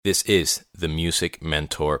This is the Music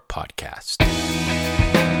Mentor Podcast.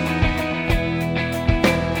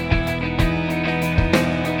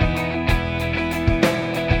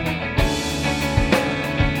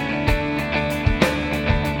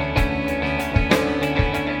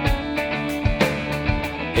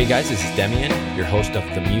 Hey guys, this is Demian, your host of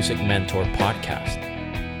the Music Mentor Podcast.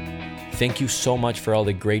 Thank you so much for all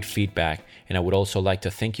the great feedback, and I would also like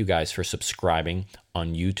to thank you guys for subscribing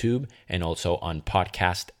on YouTube and also on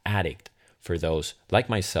Podcast Addict for those like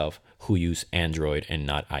myself who use Android and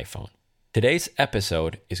not iPhone. Today's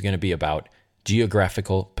episode is going to be about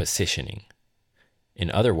geographical positioning.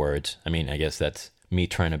 In other words, I guess that's me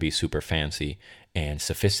trying to be super fancy and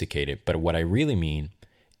sophisticated, but what I really mean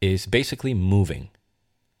is basically moving,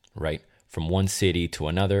 right? From one city to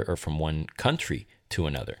another or from one country to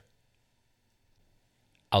another.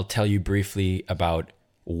 I'll tell you briefly about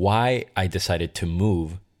why I decided to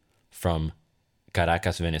move from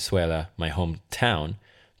Caracas, Venezuela, my hometown,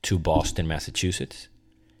 to Boston, Massachusetts,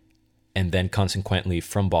 and then consequently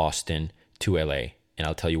from Boston to LA. And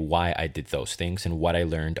I'll tell you why I did those things and what I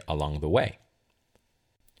learned along the way.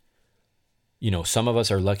 You know, some of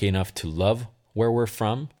us are lucky enough to love where we're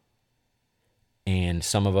from, and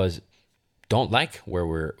some of us don't like where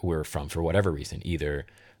we're from for whatever reason, either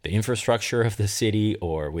the infrastructure of the city,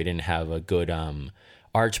 or we didn't have a good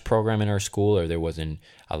arts program in our school, or there wasn't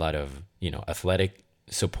a lot of, athletic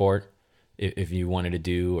support if you wanted to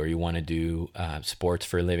do, or you want to do sports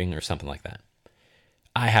for a living or something like that.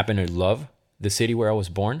 I happen to love the city where I was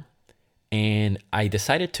born, and I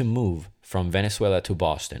decided to move from Venezuela to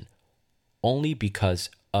Boston only because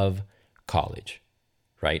of college,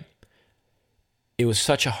 right? It was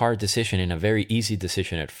such a hard decision and a very easy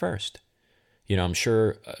decision at first. I'm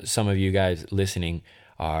sure some of you guys listening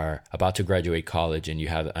are about to graduate college and you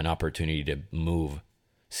have an opportunity to move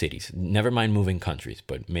cities. Never mind moving countries,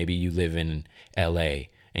 but maybe you live in LA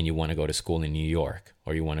and you want to go to school in New York,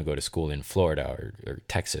 or you want to go to school in Florida or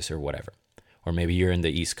Texas or whatever. Or maybe you're in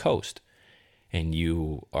the East Coast and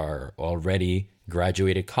you are already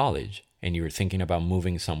graduated college and you're thinking about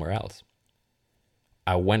moving somewhere else.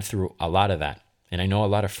 I went through a lot of that, and I know a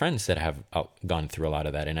lot of friends that have gone through a lot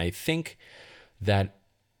of that, and I think that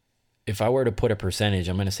if I were to put a percentage,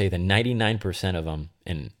 I'm going to say that 99% of them,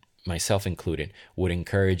 and myself included, would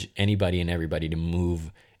encourage anybody and everybody to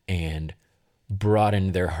move and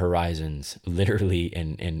broaden their horizons, literally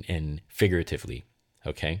and figuratively,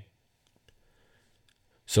 okay?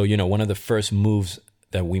 So, one of the first moves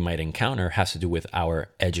that we might encounter has to do with our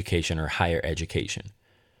education or higher education,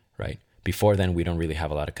 right? Before then, we don't really have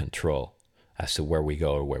a lot of control as to where we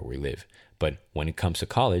go or where we live. But when it comes to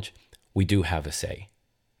college, we do have a say,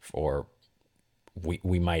 or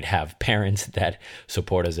we might have parents that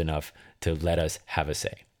support us enough to let us have a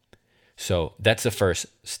say. So that's the first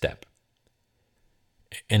step.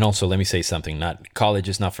 And also, let me say something, college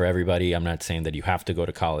is not for everybody. I'm not saying that you have to go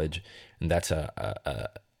to college, and that's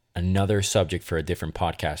another subject for a different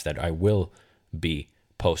podcast that I will be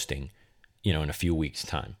posting, in a few weeks'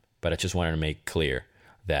 time. But I just wanted to make clear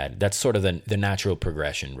that that's sort of the natural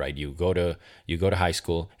progression, right? You go to high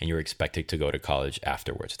school and you're expected to go to college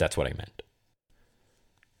afterwards. That's what I meant.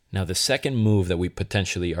 Now, the second move that we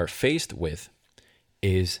potentially are faced with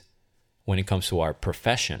is when it comes to our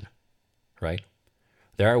profession, right?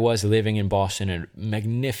 There I was living in Boston, a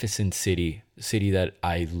magnificent city that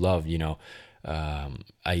I love.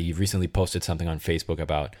 I recently posted something on Facebook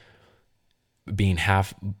about being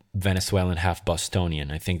half Venezuelan, half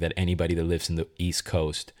Bostonian. I think that anybody that lives in the East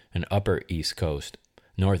Coast, and Northeast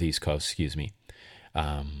Coast,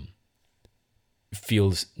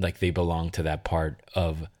 feels like they belong to that part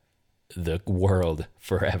of the world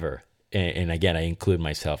forever. And again, I include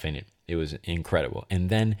myself in it. It was incredible.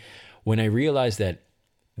 And then when I realized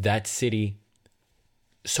that city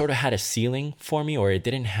sort of had a ceiling for me, or it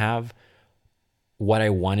didn't have what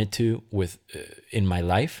I wanted to in my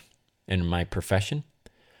life, in my profession,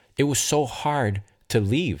 it was so hard to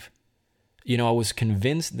leave. I was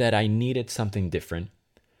convinced that I needed something different,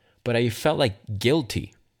 but I felt like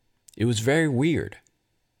guilty. It was very weird.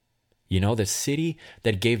 The city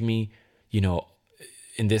that gave me,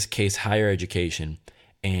 in this case, higher education,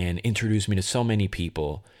 and introduced me to so many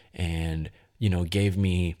people, and, gave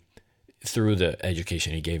me, through the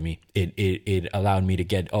education it gave me, it allowed me to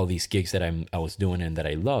get all these gigs that I was doing and that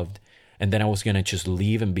I loved. And then I was going to just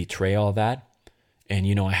leave and betray all that. And,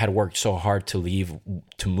 I had worked so hard to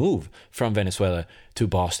move from Venezuela to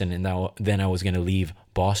Boston. And then I was going to leave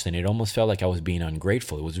Boston. It almost felt like I was being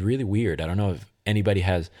ungrateful. It was really weird. I don't know if anybody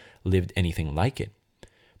has lived anything like it.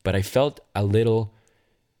 But I felt a little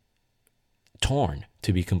torn,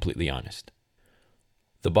 to be completely honest.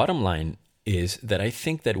 The bottom line is that I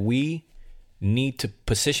think that we need to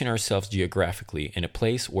position ourselves geographically in a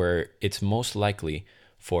place where it's most likely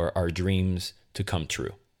for our dreams to come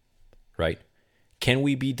true, right? Can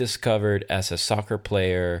we be discovered as a soccer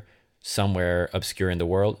player somewhere obscure in the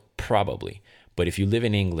world? Probably. But if you live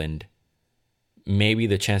in England, maybe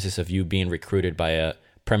the chances of you being recruited by a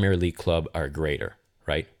Premier League club are greater,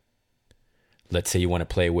 right? Let's say you want to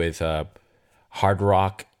play with a hard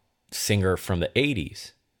rock singer from the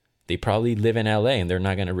 80s. They probably live in LA and they're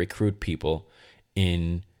not going to recruit people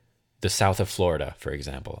in the south of Florida, for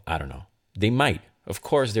example. I don't know. They might. Of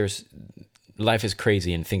course, life is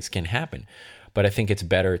crazy and things can happen. But I think it's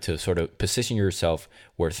better to sort of position yourself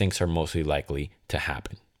where things are mostly likely to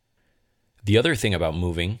happen. The other thing about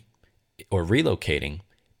moving or relocating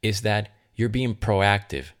is that you're being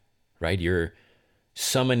proactive, right? You're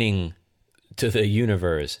summoning to the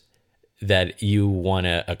universe that you want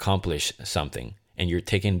to accomplish something, and you're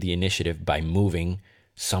taking the initiative by moving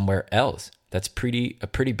somewhere else. That's a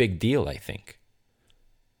pretty big deal, I think.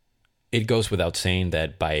 It goes without saying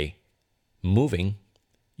that by moving,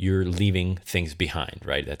 you're leaving things behind,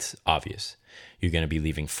 right? That's obvious. You're going to be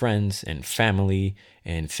leaving friends and family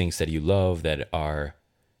and things that you love that are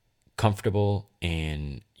comfortable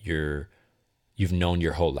and you've known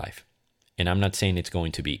your whole life. And I'm not saying it's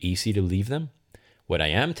going to be easy to leave them. What I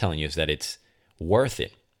am telling you is that it's worth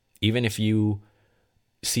it. Even if you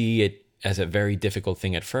see it as a very difficult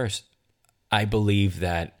thing at first, I believe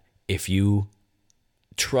that if you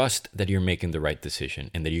trust that you're making the right decision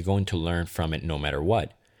and that you're going to learn from it no matter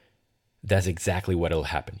what, that's exactly what will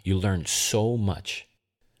happen. You learn so much.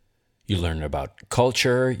 You learn about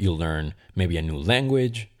culture, you learn maybe a new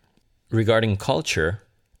language. Regarding culture,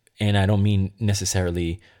 and I don't mean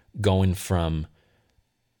necessarily going from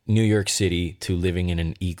New York City to living in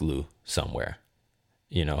an igloo somewhere.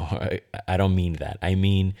 You know, I don't mean that. I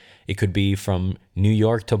mean, it could be from New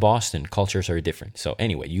York to Boston. Cultures are different. So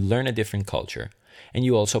anyway, you learn a different culture. And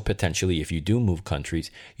you also potentially, if you do move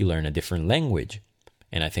countries, you learn a different language.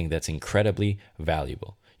 And I think that's incredibly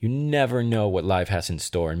valuable. You never know what life has in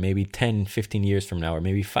store. And maybe 10, 15 years from now, or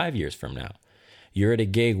maybe 5 years from now, you're at a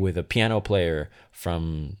gig with a piano player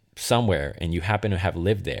from somewhere and you happen to have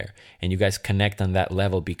lived there. And you guys connect on that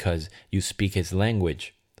level because you speak his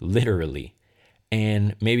language, literally.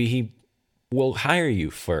 And maybe he will hire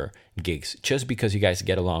you for gigs just because you guys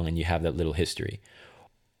get along and you have that little history.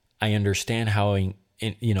 I understand how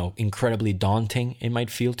incredibly daunting it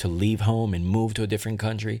might feel to leave home and move to a different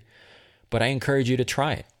country, but I encourage you to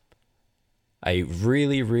try it. I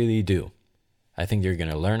really, really do. I think you're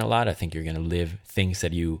going to learn a lot. I think you're going to live things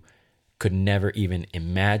that you could never even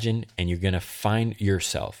imagine, and you're going to find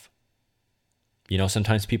yourself. You know,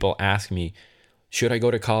 sometimes people ask me, should I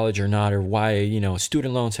go to college or not, or why,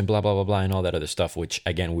 student loans and blah, blah, blah, blah, and all that other stuff, which,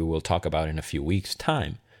 again, we will talk about in a few weeks'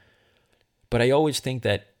 time. But I always think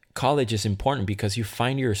that college is important because you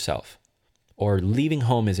find yourself, or leaving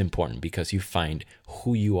home is important because you find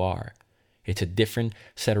who you are. It's a different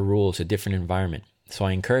set of rules, a different environment. So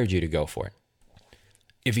I encourage you to go for it.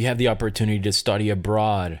 If you have the opportunity to study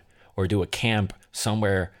abroad or do a camp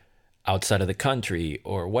somewhere outside of the country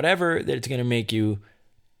or whatever that's going to make you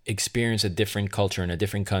experience a different culture in a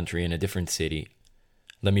different country, in a different city,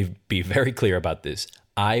 let me be very clear about this.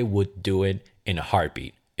 I would do it in a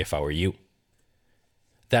heartbeat if I were you.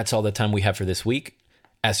 That's all the time we have for this week.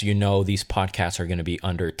 As you know, these podcasts are going to be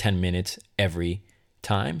under 10 minutes every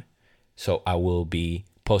time. So I will be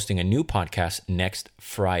posting a new podcast next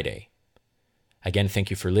Friday. Again, thank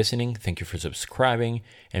you for listening. Thank you for subscribing.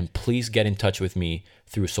 And please get in touch with me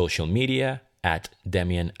through social media at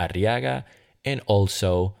Demian Arriaga and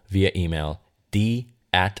also via email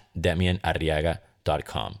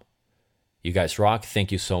d@demianarriaga.com. You guys rock.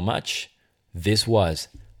 Thank you so much. This was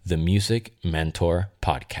the Music Mentor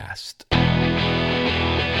Podcast.